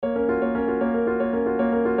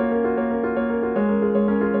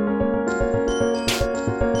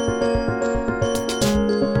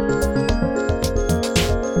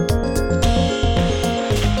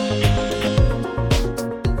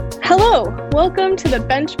Welcome to the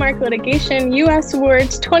Benchmark Litigation U.S.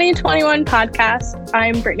 Awards 2021 podcast.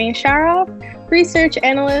 I'm Brittany Sharoff, research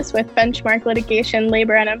analyst with Benchmark Litigation,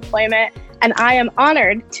 Labor and Employment, and I am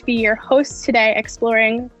honored to be your host today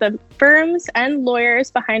exploring the firms and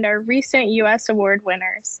lawyers behind our recent U.S. award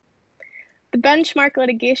winners. The Benchmark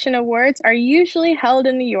Litigation Awards are usually held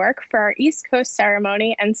in New York for our East Coast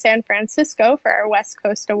ceremony and San Francisco for our West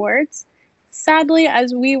Coast awards. Sadly,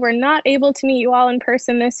 as we were not able to meet you all in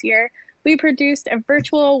person this year, we produced a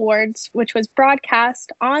virtual awards, which was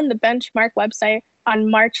broadcast on the Benchmark website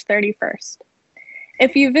on March 31st.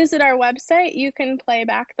 If you visit our website, you can play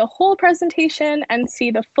back the whole presentation and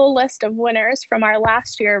see the full list of winners from our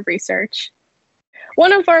last year of research.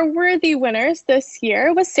 One of our worthy winners this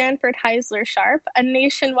year was Sanford Heisler Sharp, a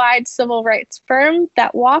nationwide civil rights firm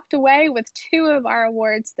that walked away with two of our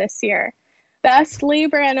awards this year: Best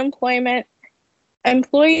Labor and Employment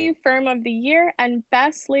Employee Firm of the Year and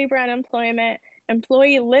Best Labor and Employment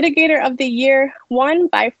Employee Litigator of the Year, won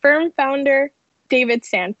by firm founder David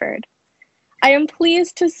Sanford. I am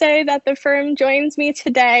pleased to say that the firm joins me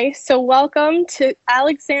today, so welcome to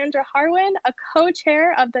Alexandra Harwin, a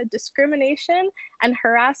co-chair of the Discrimination and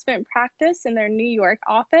Harassment Practice in their New York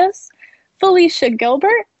office, Felicia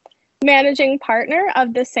Gilbert, managing partner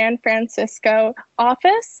of the San Francisco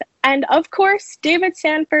office, and of course, David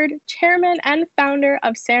Sanford, chairman and founder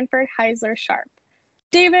of Sanford Heisler Sharp.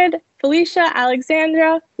 David, Felicia,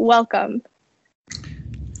 Alexandra, welcome.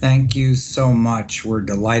 Thank you so much. We're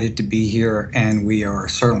delighted to be here, and we are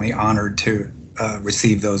certainly honored to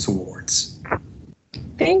receive those awards.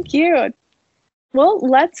 Thank you. Well,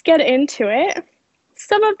 let's get into it.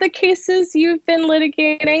 Some of the cases you've been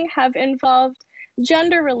litigating have involved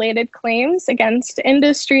gender-related claims against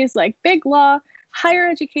industries like big law, higher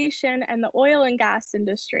education, and the oil and gas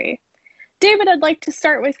industry. David, I'd like to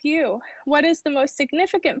start with you. What is the most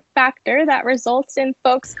significant factor that results in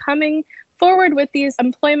folks coming forward with these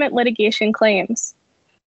employment litigation claims?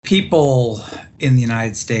 People in the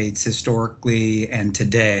United States historically and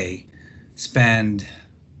today spend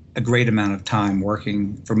a great amount of time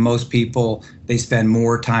working. For most people, they spend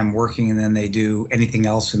more time working than they do anything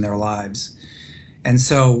else in their lives. And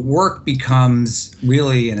so work becomes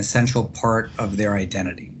really an essential part of their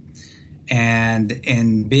identity. And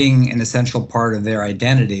in being an essential part of their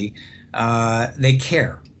identity, they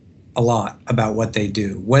care a lot about what they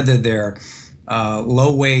do, whether they're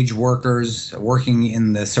low-wage workers working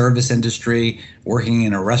in the service industry, working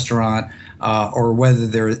in a restaurant, or whether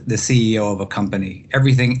they're the CEO of a company,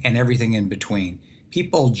 everything in between.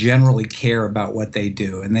 People generally care about what they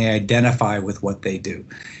do, and they identify with what they do.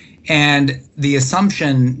 And the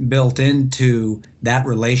assumption built into that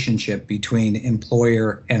relationship between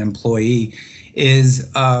employer and employee is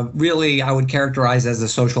really, I would characterize as a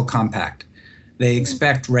social compact. They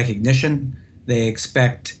expect recognition, they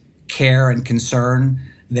expect care and concern,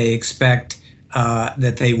 they expect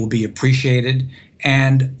that they will be appreciated,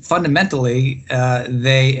 and fundamentally,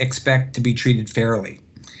 they expect to be treated fairly.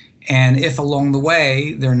 And if along the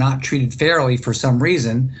way they're not treated fairly for some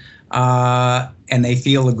reason, and they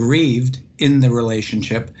feel aggrieved in the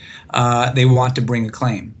relationship, they want to bring a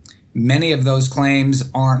claim. Many of those claims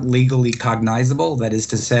aren't legally cognizable, that is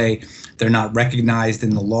to say, they're not recognized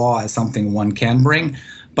in the law as something one can bring,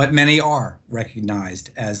 but many are recognized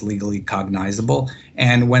as legally cognizable.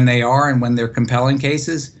 And when they are, and when they're compelling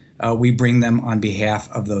cases, we bring them on behalf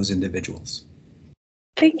of those individuals.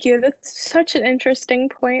 Thank you. That's such an interesting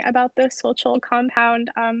point about the social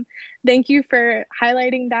compound. Thank you for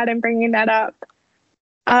highlighting that and bringing that up.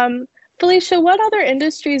 Felicia, what other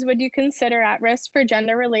industries would you consider at risk for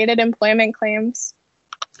gender-related employment claims?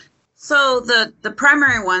 So the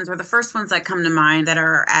primary ones, or the first ones that come to mind that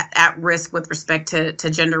are at risk with respect to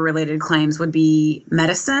gender-related claims, would be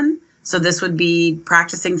medicine. So this would be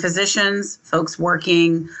practicing physicians, folks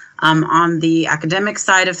working on the academic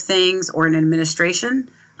side of things or in administration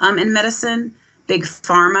in medicine, big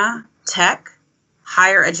pharma, tech,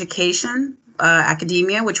 higher education,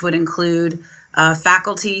 academia, which would include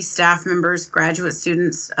faculty, staff members, graduate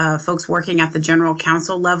students, folks working at the general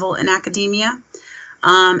counsel level in academia.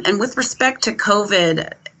 And with respect to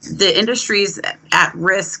COVID, the industries at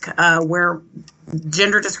risk where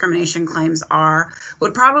gender discrimination claims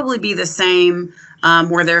would probably be the same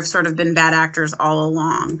where there have sort of been bad actors all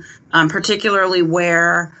along, particularly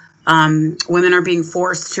where women are being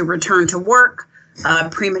forced to return to work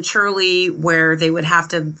prematurely, where they would have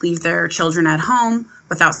to leave their children at home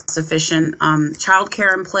without sufficient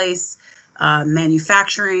childcare in place,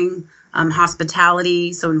 manufacturing,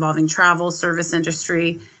 hospitality, so involving travel, service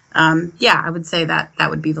industry. I would say that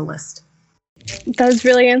would be the list. That was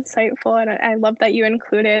really insightful, and I love that you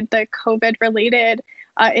included the COVID-related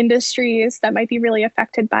industries that might be really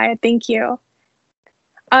affected by it. Thank you.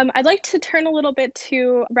 I'd like to turn a little bit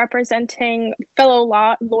to representing fellow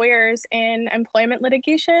lawyers in employment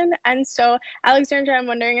litigation. And so, Alexandra, I'm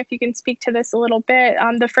wondering if you can speak to this a little bit.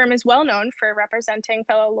 The firm is well known for representing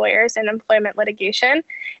fellow lawyers in employment litigation.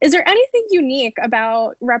 Is there anything unique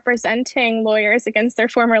about representing lawyers against their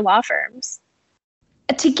former law firms?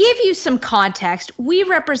 To give you some context, we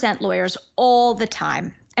represent lawyers all the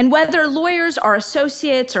time. And whether lawyers are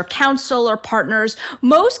associates or counsel or partners,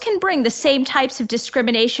 most can bring the same types of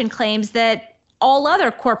discrimination claims that all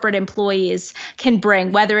other corporate employees can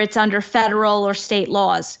bring, whether it's under federal or state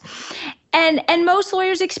laws. And most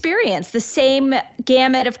lawyers experience the same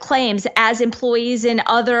gamut of claims as employees in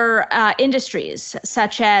other industries,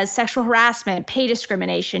 such as sexual harassment, pay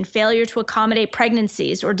discrimination, failure to accommodate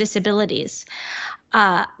pregnancies or disabilities.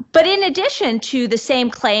 But in addition to the same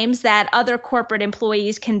claims that other corporate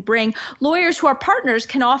employees can bring, lawyers who are partners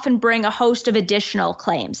can often bring a host of additional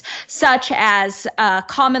claims, such as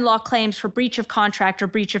common law claims for breach of contract or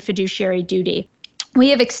breach of fiduciary duty. We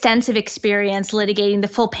have extensive experience litigating the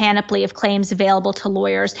full panoply of claims available to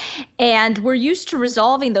lawyers, and we're used to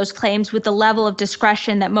resolving those claims with the level of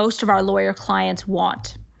discretion that most of our lawyer clients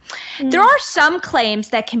want. There are some claims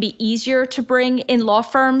that can be easier to bring in law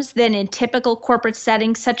firms than in typical corporate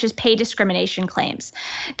settings, such as pay discrimination claims.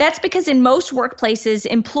 That's because in most workplaces,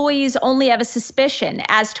 employees only have a suspicion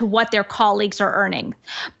as to what their colleagues are earning.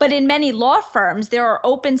 But in many law firms, there are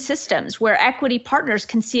open systems where equity partners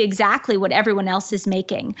can see exactly what everyone else is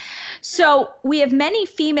making. So we have many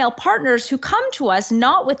female partners who come to us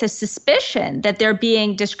not with a suspicion that they're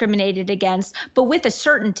being discriminated against, but with a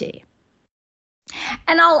certainty.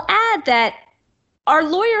 And I'll add that our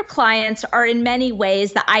lawyer clients are in many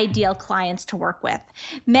ways the ideal clients to work with.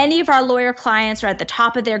 Many of our lawyer clients are at the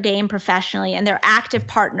top of their game professionally, and they're active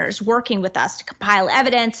partners working with us to compile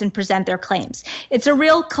evidence and present their claims. It's a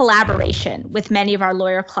real collaboration with many of our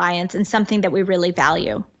lawyer clients and something that we really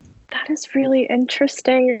value. That is really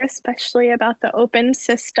interesting, especially about the open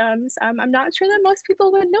systems. I'm not sure that most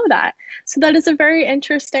people would know that. So that is a very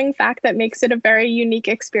interesting fact that makes it a very unique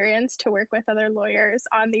experience to work with other lawyers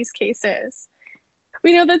on these cases.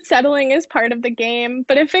 We know that settling is part of the game,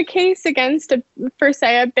 but if a case against, for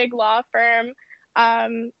say, a big law firm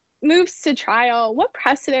moves to trial, what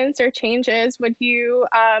precedents or changes would you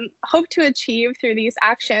hope to achieve through these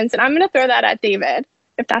actions? And I'm going to throw that at David,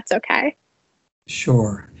 if that's okay.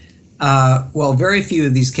 Sure. Well, very few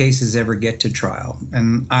of these cases ever get to trial.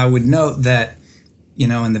 And I would note that,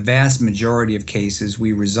 in the vast majority of cases,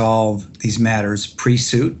 we resolve these matters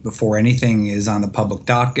pre-suit, before anything is on the public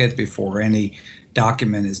docket, before any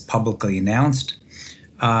document is publicly announced.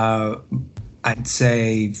 I'd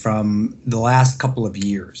say from the last couple of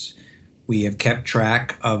years, we have kept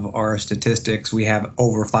track of our statistics. We have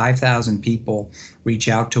over 5,000 people reach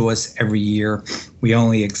out to us every year. We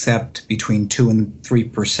only accept between 2 and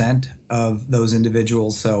 3% of those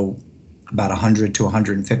individuals, so about 100 to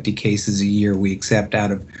 150 cases a year we accept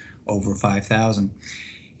out of over 5,000.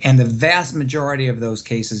 And the vast majority of those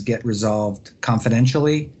cases get resolved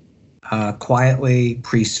confidentially, quietly,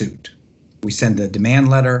 pre-suit. We send a demand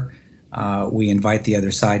letter. We invite the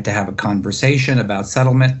other side to have a conversation about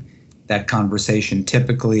settlement. That conversation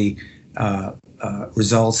typically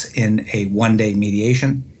results in a one-day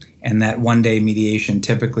mediation, and that one-day mediation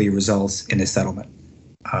typically results in a settlement,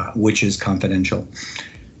 which is confidential.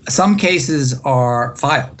 Some cases are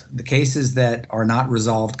filed. The cases that are not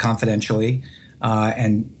resolved confidentially,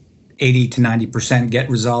 and 80 to 90% get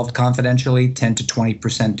resolved confidentially, 10 to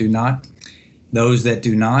 20% do not. Those that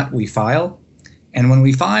do not, we file. And when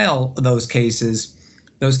we file those cases,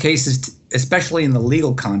 especially in the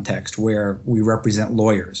legal context where we represent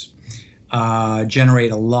lawyers,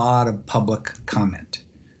 generate a lot of public comment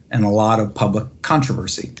and a lot of public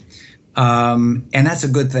controversy. And that's a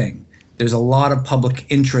good thing. There's a lot of public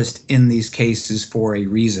interest in these cases for a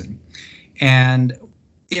reason. And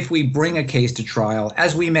if we bring a case to trial,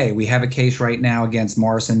 as we have a case right now against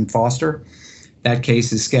Morrison Foster. That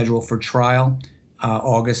case is scheduled for trial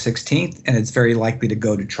August 16th, and it's very likely to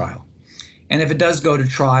go to trial. And if it does go to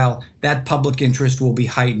trial, that public interest will be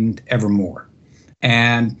heightened ever more.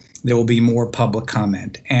 And there will be more public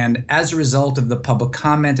comment. And as a result of the public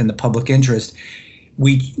comment and the public interest,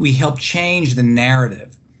 we help change the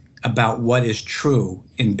narrative about what is true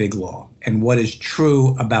in big law and what is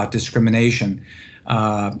true about discrimination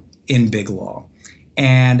in big law.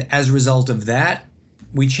 And as a result of that,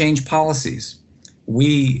 we change policies.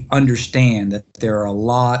 We understand that there are a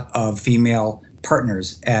lot of female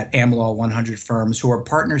partners at AmLaw 100 firms who are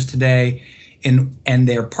partners today and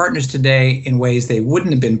they're partners today in ways they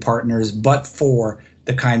wouldn't have been partners but for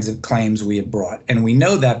the kinds of claims we have brought. And we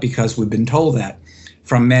know that because we've been told that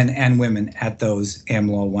from men and women at those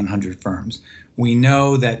AmLaw 100 firms. We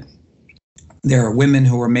know that there are women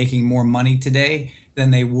who are making more money today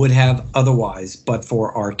than they would have otherwise but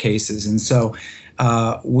for our cases. And so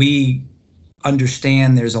we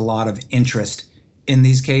understand there's a lot of interest in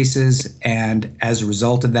these cases, and as a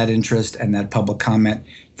result of that interest and that public comment,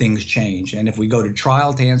 things change. And if we go to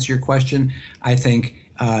trial, to answer your question, I think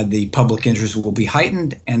the public interest will be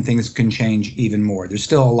heightened and things can change even more. There's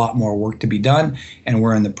still a lot more work to be done, and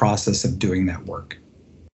we're in the process of doing that work.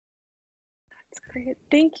 That's great.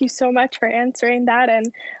 Thank you so much for answering that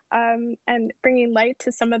and bringing light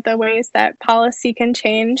to some of the ways that policy can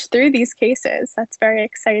change through these cases. That's very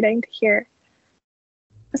exciting to hear.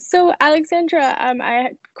 So, Alexandra, I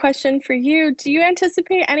had a question for you. Do you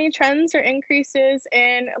anticipate any trends or increases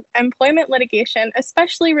in employment litigation,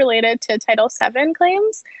 especially related to Title VII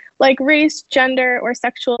claims, like race, gender, or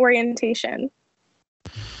sexual orientation?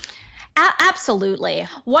 Absolutely.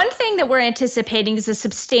 One thing that we're anticipating is a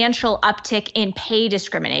substantial uptick in pay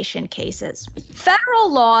discrimination cases. Federal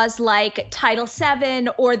laws like Title VII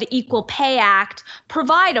or the Equal Pay Act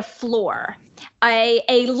provide a floor,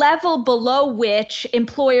 a level below which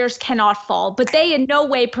employers cannot fall, but they in no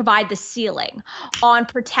way provide the ceiling on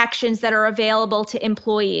protections that are available to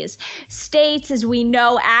employees. States, as we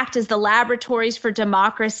know, act as the laboratories for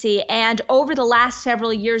democracy, and over the last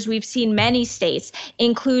several years, we've seen many states,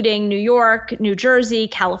 including New York, New Jersey,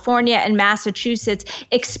 California, and Massachusetts,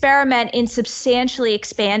 experiment in substantially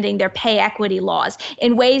expanding their pay equity laws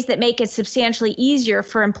in ways that make it substantially easier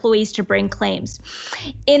for employees to bring claims.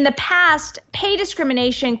 In the past, pay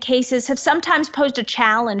discrimination cases have sometimes posed a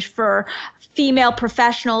challenge for female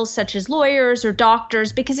professionals such as lawyers or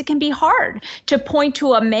doctors because it can be hard to point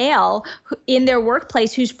to a male in their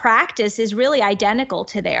workplace whose practice is really identical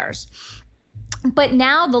to theirs. But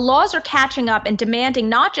now the laws are catching up and demanding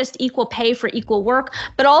not just equal pay for equal work,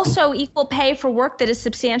 but also equal pay for work that is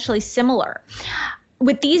substantially similar.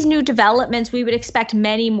 With these new developments, we would expect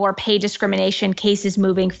many more pay discrimination cases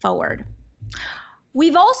moving forward.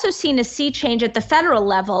 We've also seen a sea change at the federal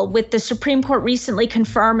level, with the Supreme Court recently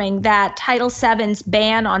confirming that Title VII's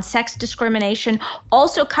ban on sex discrimination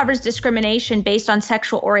also covers discrimination based on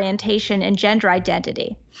sexual orientation and gender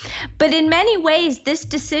identity. But in many ways, this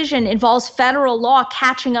decision involves federal law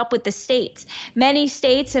catching up with the states. Many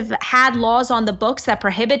states have had laws on the books that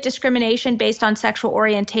prohibit discrimination based on sexual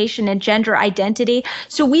orientation and gender identity.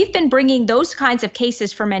 So we've been bringing those kinds of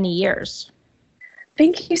cases for many years.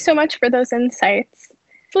 Thank you so much for those insights.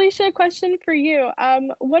 Felicia, a question for you.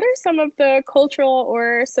 What are some of the cultural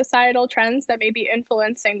or societal trends that may be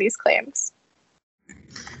influencing these claims?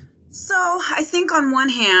 So I think on one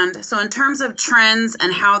hand, so in terms of trends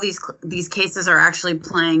and how these cases are actually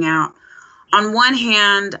playing out, on one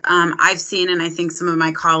hand, I've seen, and I think some of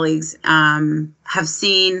my colleagues have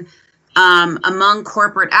seen, among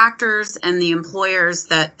corporate actors and the employers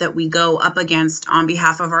that we go up against on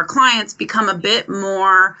behalf of our clients become a bit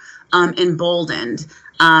more emboldened,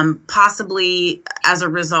 possibly as a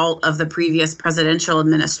result of the previous presidential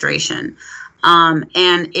administration.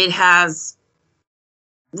 And it has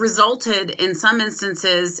resulted in some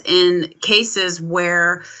instances in cases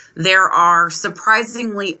where there are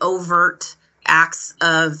surprisingly overt acts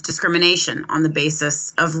of discrimination on the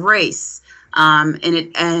basis of race,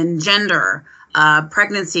 and gender,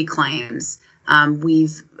 pregnancy claims.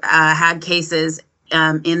 We've had cases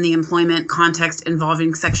in the employment context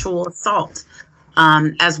involving sexual assault,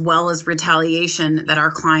 as well as retaliation that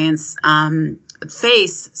our clients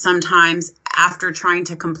face sometimes after trying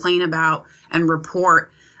to complain about and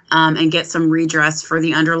report and get some redress for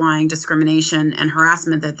the underlying discrimination and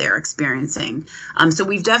harassment that they're experiencing. So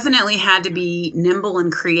we've definitely had to be nimble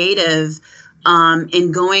and creative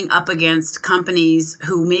in going up against companies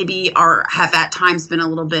who maybe have at times been a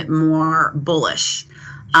little bit more bullish.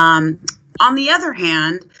 On the other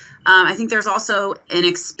hand, I think there's also an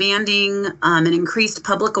expanding and increased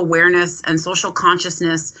public awareness and social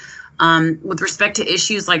consciousness with respect to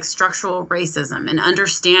issues like structural racism and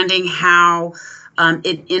understanding how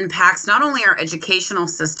it impacts not only our educational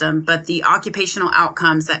system, but the occupational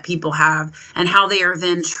outcomes that people have and how they are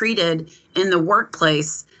then treated in the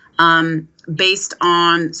workplace based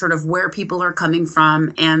on sort of where people are coming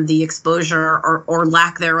from and the exposure or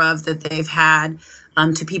lack thereof that they've had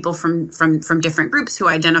to people from different groups who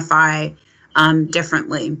identify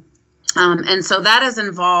differently. And so that has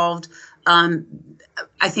involved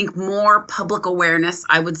I think more public awareness,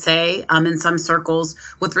 I would say, in some circles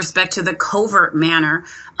with respect to the covert manner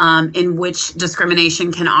in which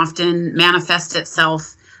discrimination can often manifest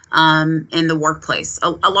itself in the workplace.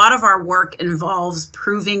 A lot of our work involves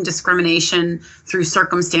proving discrimination through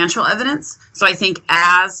circumstantial evidence. So I think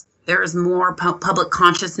as there is more public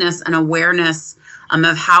consciousness and awareness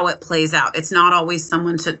of how it plays out, it's not always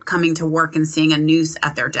someone coming to work and seeing a noose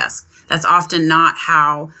at their desk. That's often not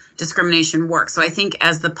how discrimination works. So I think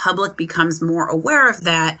as the public becomes more aware of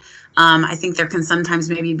that, I think there can sometimes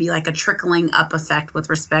maybe be like a trickling up effect with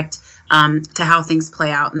respect to how things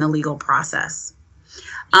play out in the legal process.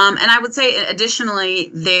 And I would say additionally,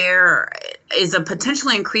 there is a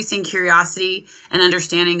potentially increasing curiosity and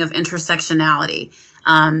understanding of intersectionality,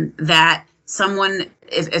 that someone,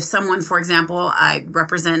 if someone, for example, I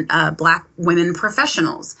represent Black women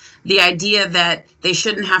professionals, the idea that they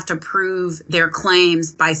shouldn't have to prove their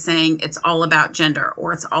claims by saying it's all about gender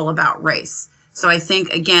or it's all about race. So I think,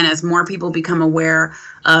 again, as more people become aware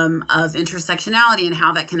of intersectionality and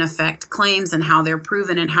how that can affect claims and how they're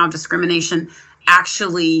proven and how discrimination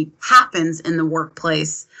actually happens in the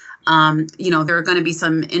workplace, there are going to be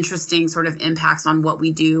some interesting sort of impacts on what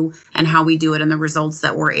we do and how we do it and the results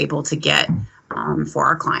that we're able to get for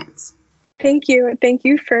our clients. Thank you. Thank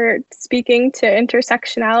you for speaking to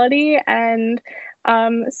intersectionality and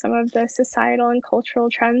some of the societal and cultural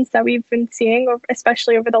trends that we've been seeing,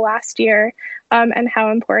 especially over the last year, and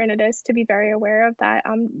how important it is to be very aware of that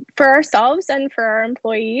for ourselves and for our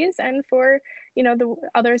employees and for, the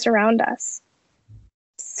others around us.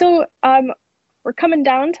 So we're coming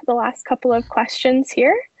down to the last couple of questions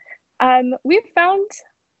here. We've found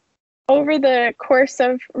over the course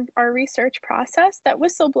of our research process that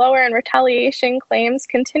whistleblower and retaliation claims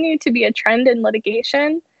continue to be a trend in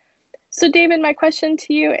litigation. So David, my question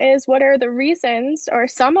to you is, what are the reasons or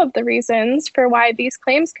some of the reasons for why these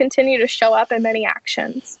claims continue to show up in many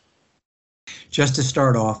actions? Just to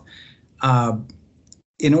start off,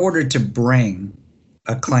 in order to bring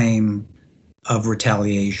a claim of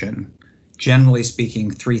retaliation, generally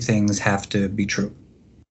speaking, three things have to be true.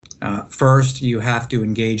 First, you have to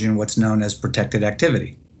engage in what's known as protected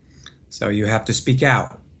activity. So you have to speak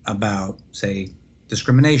out about, say,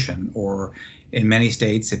 discrimination, or in many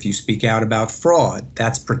states, if you speak out about fraud,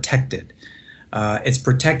 that's protected. It's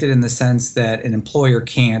protected in the sense that an employer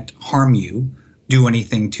can't harm you, do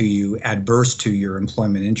anything to you adverse to your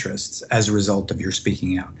employment interests as a result of your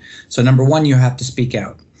speaking out. So number one, you have to speak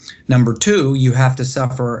out. Number two, you have to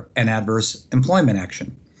suffer an adverse employment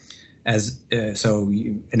action.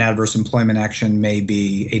 An adverse employment action may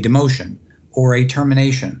be a demotion or a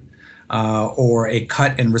termination or a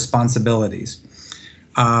cut in responsibilities.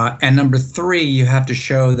 And number three, you have to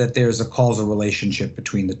show that there's a causal relationship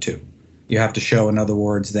between the two. You have to show, in other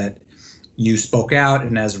words, that you spoke out,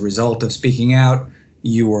 and as a result of speaking out,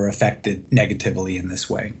 you were affected negatively in this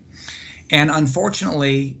way. And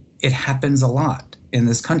unfortunately, it happens a lot in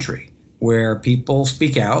this country where people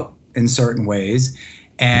speak out in certain ways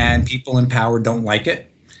and people in power don't like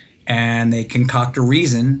it, and they concoct a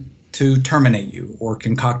reason to terminate you or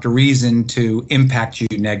concoct a reason to impact you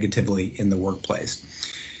negatively in the workplace.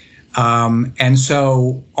 And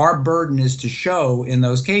so our burden is to show in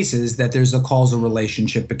those cases that there's a causal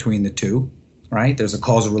relationship between the two, right? There's a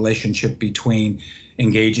causal relationship between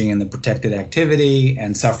engaging in the protected activity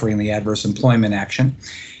and suffering the adverse employment action.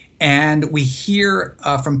 And we hear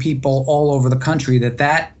from people all over the country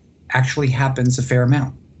that actually happens a fair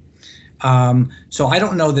amount. So I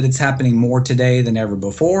don't know that it's happening more today than ever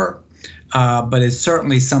before, but it's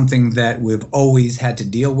certainly something that we've always had to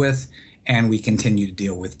deal with and we continue to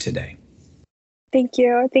deal with today. Thank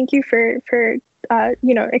you. Thank you for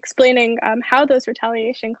explaining how those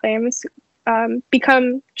retaliation claims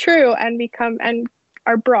become true and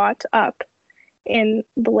are brought up in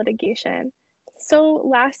the litigation. So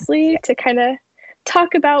lastly, to kind of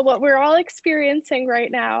talk about what we're all experiencing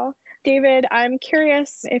right now, David, I'm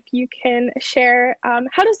curious if you can share,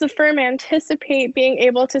 how does the firm anticipate being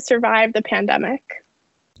able to survive the pandemic?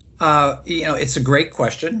 It's a great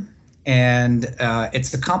question, and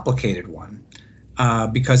it's a complicated one,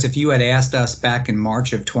 because if you had asked us back in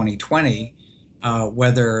March of 2020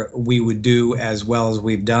 whether we would do as well as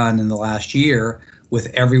we've done in the last year with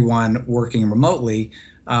everyone working remotely,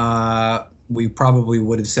 we probably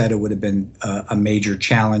would have said it would have been a major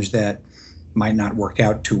challenge that might not work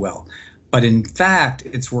out too well. But in fact,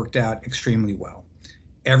 it's worked out extremely well.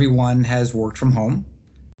 Everyone has worked from home.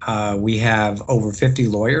 We have over 50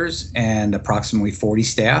 lawyers and approximately 40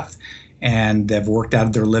 staff, and they've worked out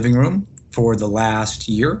of their living room for the last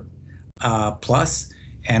year plus,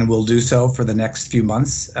 and will do so for the next few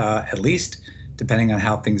months at least, depending on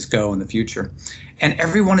how things go in the future. And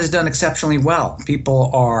everyone has done exceptionally well. People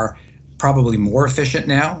are probably more efficient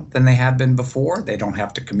now than they have been before. They don't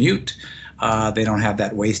have to commute. They don't have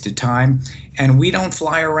that wasted time. And we don't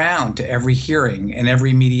fly around to every hearing and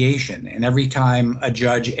every mediation and every time a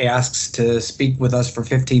judge asks to speak with us for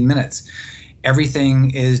 15 minutes. Everything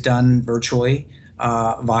is done virtually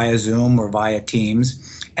via Zoom or via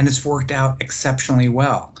Teams, and it's worked out exceptionally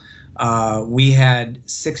well. We had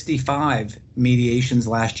 65 mediations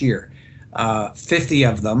last year. 50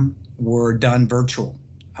 of them were done virtual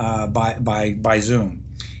by Zoom.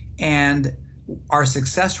 And our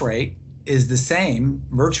success rate is the same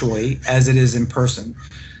virtually as it is in person.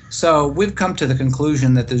 So we've come to the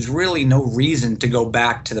conclusion that there's really no reason to go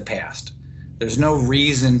back to the past. There's no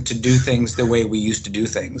reason to do things the way we used to do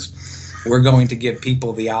things. We're going to give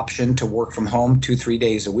people the option to work from home 2-3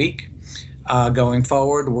 days a week. Going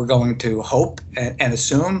forward, we're going to hope and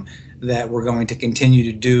assume that we're going to continue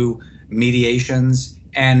to do mediations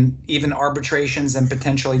and even arbitrations and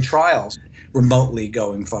potentially trials remotely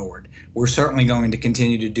going forward. We're certainly going to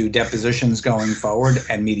continue to do depositions going forward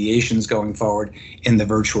and mediations going forward in the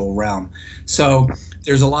virtual realm. So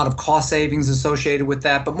there's a lot of cost savings associated with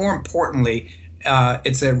that, but more importantly,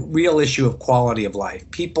 it's a real issue of quality of life.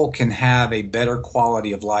 People can have a better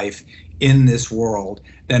quality of life in this world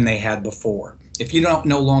than they had before. If you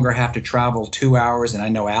no longer have to travel 2 hours, and I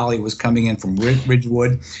know Allie was coming in from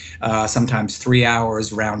Ridgewood, sometimes 3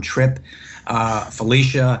 hours round trip.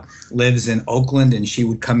 Felicia lives in Oakland, and she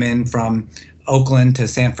would come in from Oakland to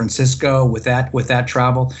San Francisco with that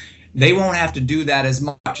travel. They won't have to do that as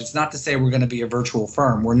much. It's not to say we're going to be a virtual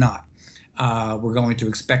firm. We're not. We're going to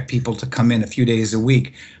expect people to come in a few days a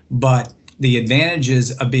week, but the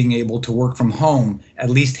advantages of being able to work from home at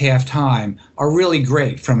least half time are really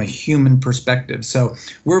great from a human perspective. So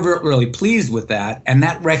we're really pleased with that. And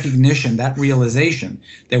that recognition, that realization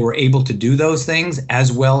that we're able to do those things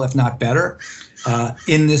as well, if not better,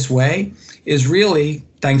 in this way is really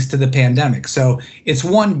thanks to the pandemic. So it's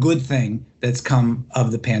one good thing that's come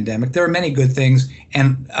of the pandemic. There are many good things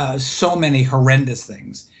and so many horrendous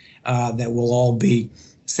things that we'll all be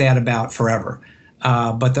sad about forever.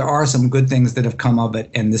 But there are some good things that have come of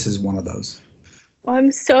it, and this is one of those. Well,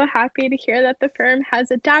 I'm so happy to hear that the firm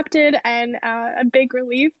has adapted, and a big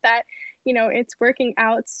relief that, it's working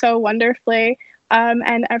out so wonderfully,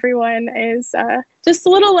 and everyone is just a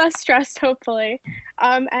little less stressed, hopefully.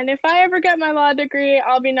 And if I ever get my law degree,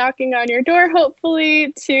 I'll be knocking on your door,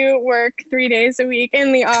 hopefully, to work 3 days a week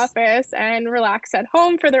in the office and relax at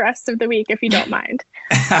home for the rest of the week, if you don't mind.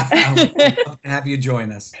 I would love to have you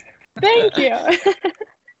join us. Thank you.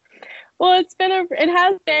 Well, it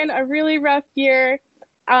has been a really rough year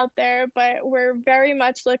out there, but we're very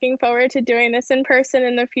much looking forward to doing this in person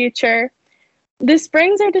in the future. This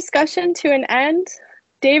brings our discussion to an end.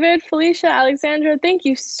 David, Felicia, Alexandra, thank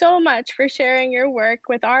you so much for sharing your work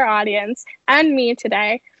with our audience and me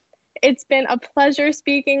today. It's been a pleasure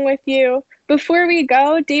speaking with you. Before we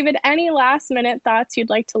go, David, any last-minute thoughts you'd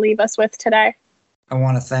like to leave us with today? I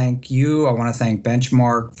want to thank you. I want to thank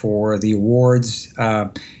Benchmark for the awards.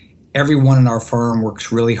 Everyone in our firm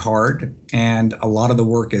works really hard, and a lot of the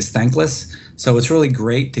work is thankless. So it's really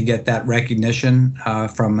great to get that recognition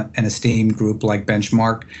from an esteemed group like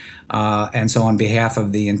Benchmark. And so on behalf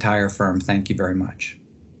of the entire firm, thank you very much.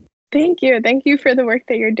 Thank you. Thank you for the work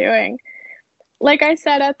that you're doing. Like I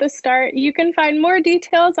said at the start, you can find more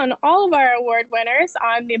details on all of our award winners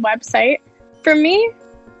on the website. For me,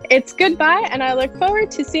 it's goodbye, and I look forward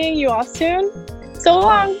to seeing you all soon. So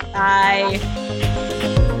long. Bye.